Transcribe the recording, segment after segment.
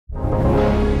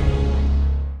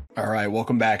All right,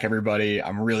 welcome back, everybody.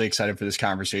 I'm really excited for this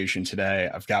conversation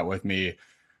today. I've got with me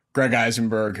Greg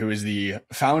Isenberg, who is the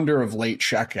founder of Late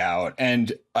Checkout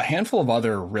and a handful of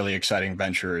other really exciting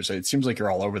ventures. It seems like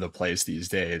you're all over the place these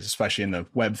days, especially in the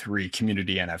Web3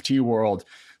 community NFT world.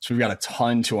 So we've got a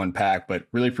ton to unpack, but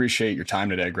really appreciate your time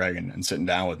today, Greg, and sitting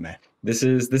down with me. This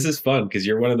is fun because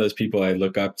you're one of those people I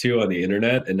look up to on the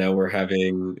internet, and now we're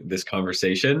having this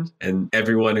conversation, and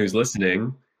everyone who's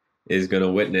listening is going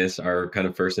to witness our kind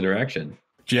of first interaction.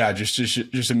 Yeah,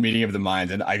 just a meeting of the mind,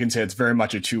 and I can say it's very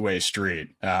much a two-way street.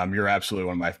 You're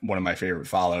absolutely one of my favorite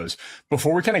follows.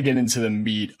 Before we kind of get into the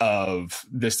meat of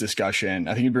this discussion,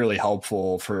 I think it'd be really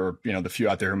helpful for the few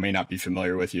out there who may not be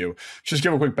familiar with you. Just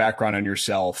give a quick background on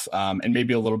yourself, and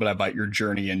maybe a little bit about your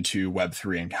journey into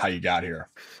Web3 and how you got here.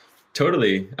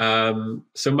 Totally.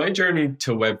 So my journey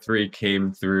to Web3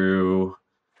 came through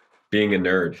being a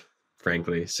nerd,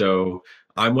 frankly. So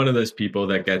I'm one of those people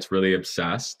that gets really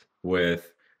obsessed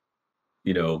with,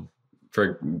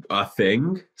 for a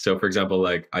thing. So for example,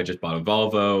 like I just bought a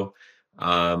Volvo.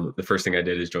 The first thing I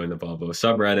did is join the Volvo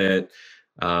subreddit.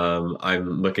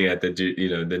 I'm looking at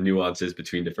the nuances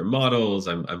between different models.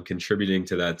 I'm contributing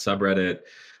to that subreddit.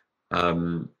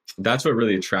 That's what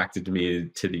really attracted me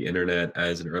to the internet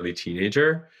as an early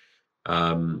teenager.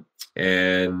 And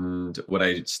what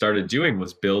I started doing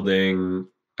was building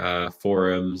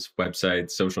forums,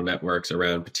 websites, social networks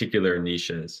around particular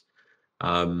niches.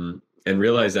 And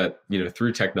realize that,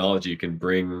 through technology, you can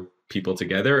bring people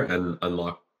together and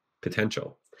unlock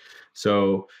potential.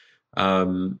 So,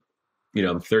 I'm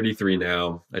 33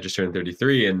 now. I just turned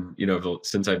 33. And,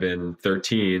 since I've been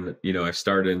 13, I've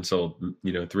started and sold,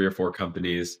 3 or 4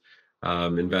 companies,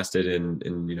 invested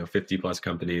in 50 plus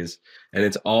companies. And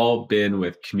it's all been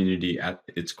with community at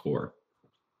its core.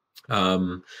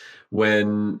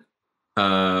 When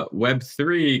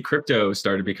Web3 crypto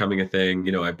started becoming a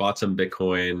thing, I bought some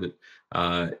Bitcoin,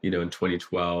 in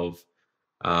 2012.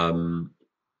 I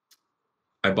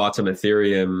bought some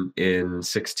Ethereum in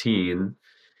 16.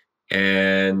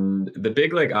 And the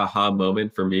big aha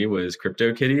moment for me was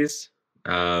CryptoKitties,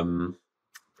 from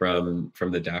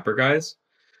the Dapper guys.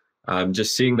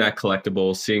 Just seeing that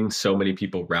collectible, seeing so many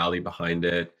people rally behind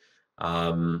it.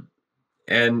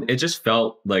 And it just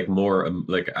felt like more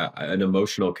like an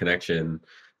emotional connection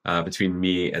between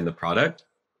me and the product.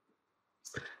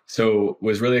 So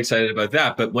was really excited about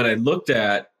that. But when I looked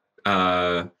at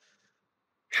how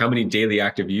many daily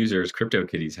active users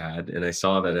CryptoKitties had, and I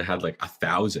saw that it had like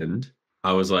 1,000,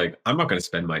 I was like, I'm not going to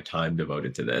spend my time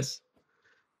devoted to this.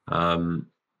 And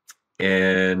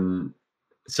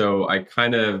so I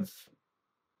kind of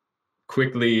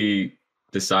quickly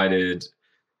decided,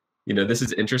 this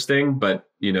is interesting, but,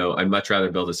 I'd much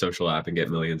rather build a social app and get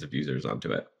millions of users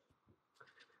onto it.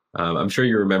 I'm sure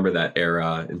you remember that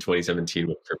era in 2017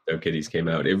 when CryptoKitties came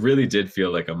out. It really did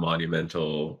feel like a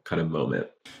monumental kind of moment.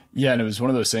 Yeah, and it was one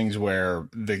of those things where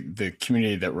the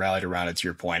community that rallied around it, to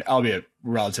your point, albeit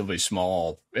relatively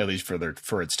small, at least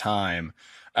for its time,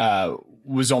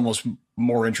 was almost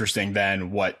more interesting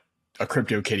than what a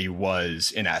CryptoKitty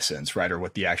was in essence, right? Or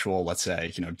what the actual, let's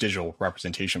say, digital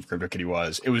representation of CryptoKitty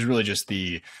was. It was really just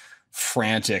the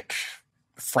frantic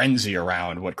frenzy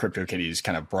around what CryptoKitties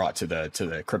kind of brought to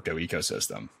the crypto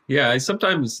ecosystem. Yeah, I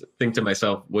sometimes think to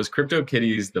myself, was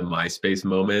CryptoKitties the MySpace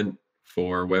moment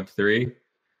for Web3?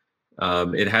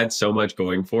 It had so much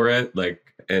going for it,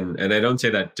 and I don't say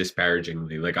that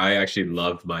disparagingly. Like, I actually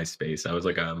loved MySpace. I was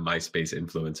like a MySpace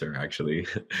influencer, actually.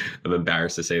 I'm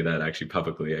embarrassed to say that actually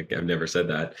publicly. I've never said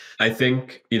that. I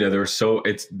think, there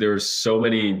were so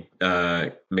many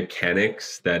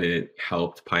mechanics that it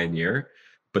helped pioneer,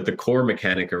 but the core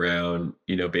mechanic around,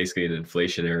 basically an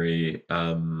inflationary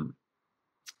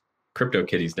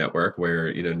CryptoKitties network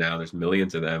where, now there's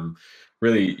millions of them,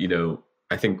 really,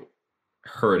 I think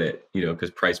hurt it,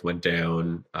 because price went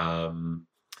down.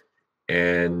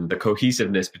 And the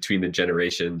cohesiveness between the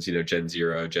generations, Gen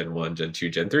 0, Gen 1, Gen 2,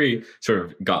 Gen 3 sort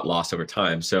of got lost over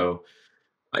time. So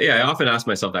yeah, I often ask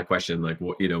myself that question, like,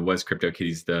 was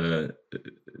CryptoKitties the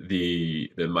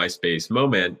MySpace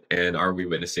moment, and are we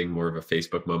witnessing more of a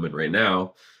Facebook moment right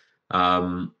now?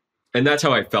 And that's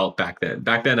how I felt back then.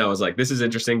 Back then, I was like, this is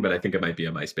interesting, but I think it might be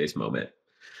a MySpace moment.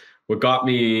 What got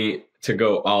me to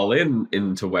go all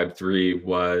into Web3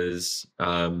 was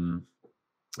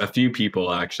a few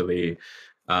people, actually.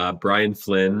 Brian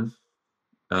Flynn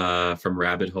from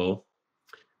Rabbit Hole,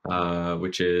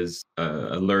 which is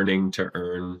a learning to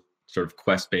earn sort of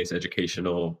quest-based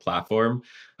educational platform.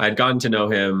 I'd gotten to know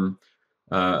him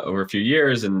over a few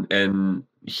years, and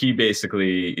he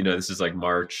basically, this is like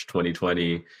March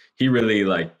 2020. He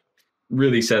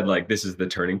really said, like, this is the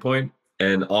turning point.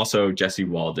 and also Jesse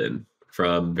Walden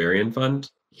from Varian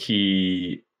Fund.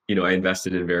 He, I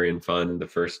invested in Varian Fund, the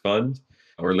first fund,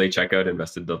 or late checkout,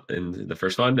 invested in the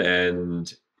first fund,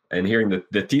 and hearing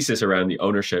the thesis around the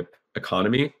ownership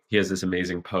economy. He has this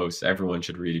amazing post everyone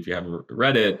should read if you haven't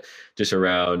read it, just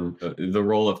around the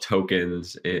role of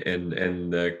tokens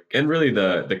and really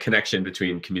the connection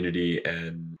between community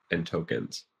and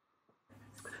tokens.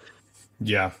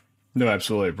 Yeah. No,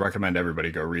 absolutely. Recommend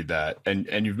everybody go read that.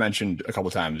 And you've mentioned a couple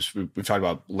of times, we've talked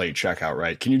about late checkout,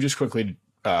 right? Can you just quickly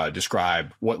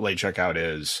describe what late checkout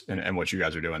is and what you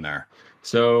guys are doing there?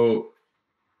 So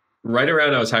right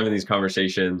around I was having these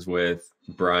conversations with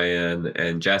Brian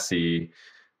and Jesse,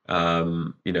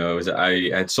 I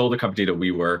had sold a company to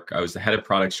WeWork. I was the head of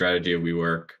product strategy of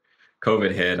WeWork.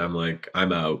 COVID hit. I'm like,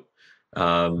 I'm out.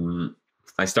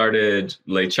 I started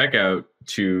late checkout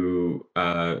to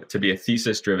be a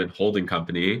thesis-driven holding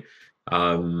company.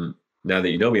 Now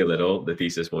that you know me a little, the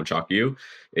thesis won't shock you.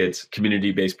 It's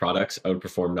community-based products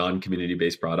outperform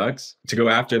non-community-based products. To go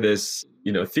after this,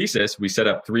 thesis, we set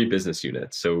up 3 business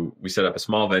units. So we set up a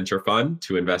small venture fund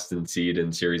to invest in seed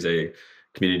and Series A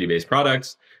community-based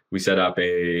products. We set up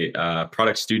a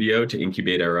product studio to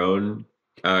incubate our own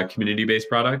community-based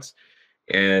products.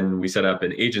 And we set up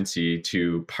an agency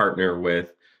to partner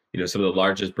with, some of the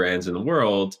largest brands in the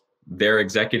world, their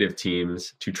executive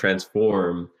teams to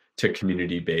transform to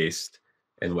community-based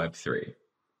and Web3. So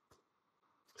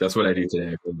that's what I do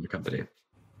today for the company.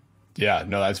 Yeah,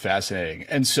 no, that's fascinating.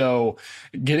 And so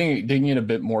digging in a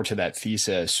bit more to that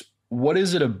thesis, what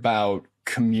is it about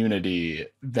community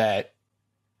that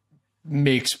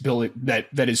makes building that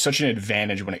is such an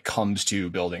advantage when it comes to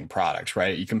building products,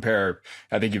 right? You compare,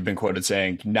 I think you've been quoted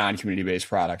saying non-community based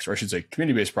products, or I should say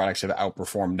community based products have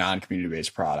outperformed non-community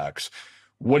based products.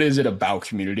 What is it about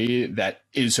community that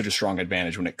is such a strong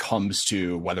advantage when it comes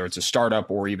to whether it's a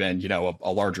startup or even,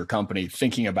 a larger company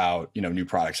thinking about, new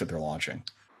products that they're launching?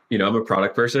 I'm a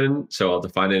product person, so I'll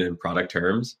define it in product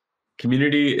terms.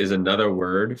 Community is another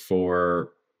word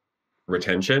for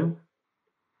retention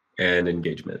and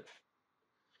engagement.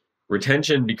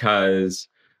 Retention, because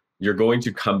you're going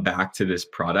to come back to this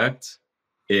product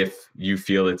if you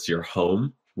feel it's your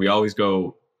home. We always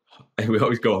go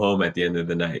home at the end of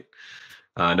the night.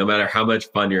 No matter how much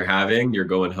fun you're having, you're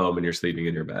going home and you're sleeping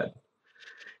in your bed.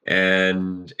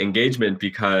 And engagement,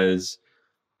 because,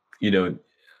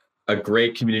 a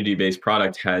great community-based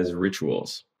product has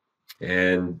rituals,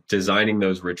 and designing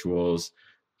those rituals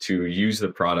to use the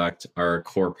product are a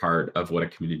core part of what a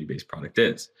community-based product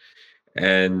is.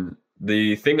 And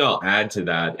the thing I'll add to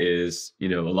that is, a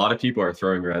lot of people are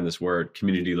throwing around this word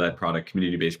community-led product,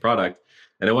 community-based product.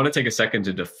 And I want to take a second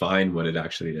to define what it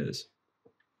actually is.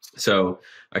 So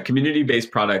a community-based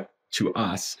product to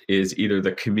us is either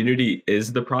the community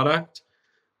is the product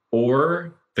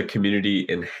or the community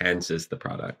enhances the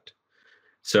product.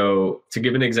 So to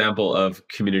give an example of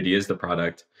community is the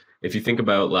product, if you think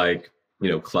about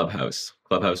Clubhouse.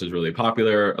 Clubhouse is really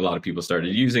popular. A lot of people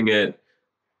started using it.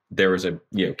 There was a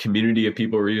community of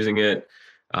people were using it.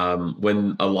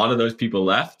 When a lot of those people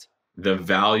left, the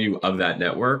value of that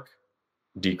network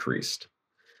decreased.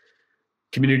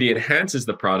 Community enhances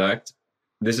the product.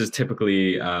 This is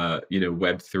typically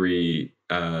Web3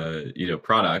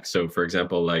 products. So for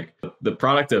example, the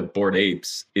product of Bored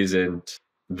Apes isn't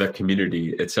the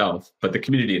community itself, but the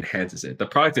community enhances it. The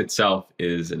product itself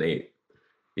is an ape,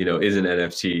 is an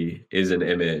NFT, is an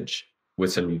image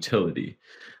with some utility.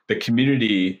 The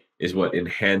community is what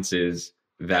enhances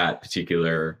that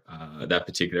particular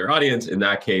audience. In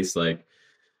that case,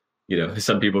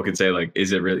 some people could say,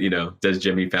 is it really, does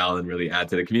Jimmy Fallon really add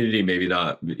to the community? Maybe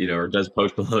not, or does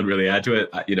Post Malone really add to it?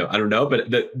 I don't know. But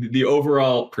the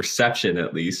overall perception,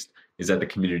 at least, is that the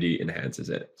community enhances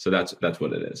it. So that's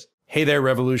what it is. Hey there,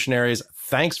 revolutionaries.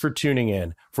 Thanks for tuning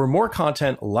in. For more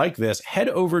content like this, head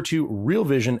over to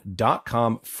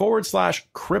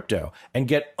realvision.com/crypto and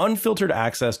get unfiltered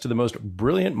access to the most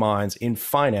brilliant minds in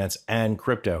finance and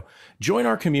crypto. Join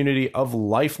our community of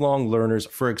lifelong learners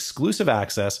for exclusive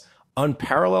access,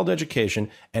 unparalleled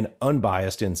education, and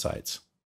unbiased insights.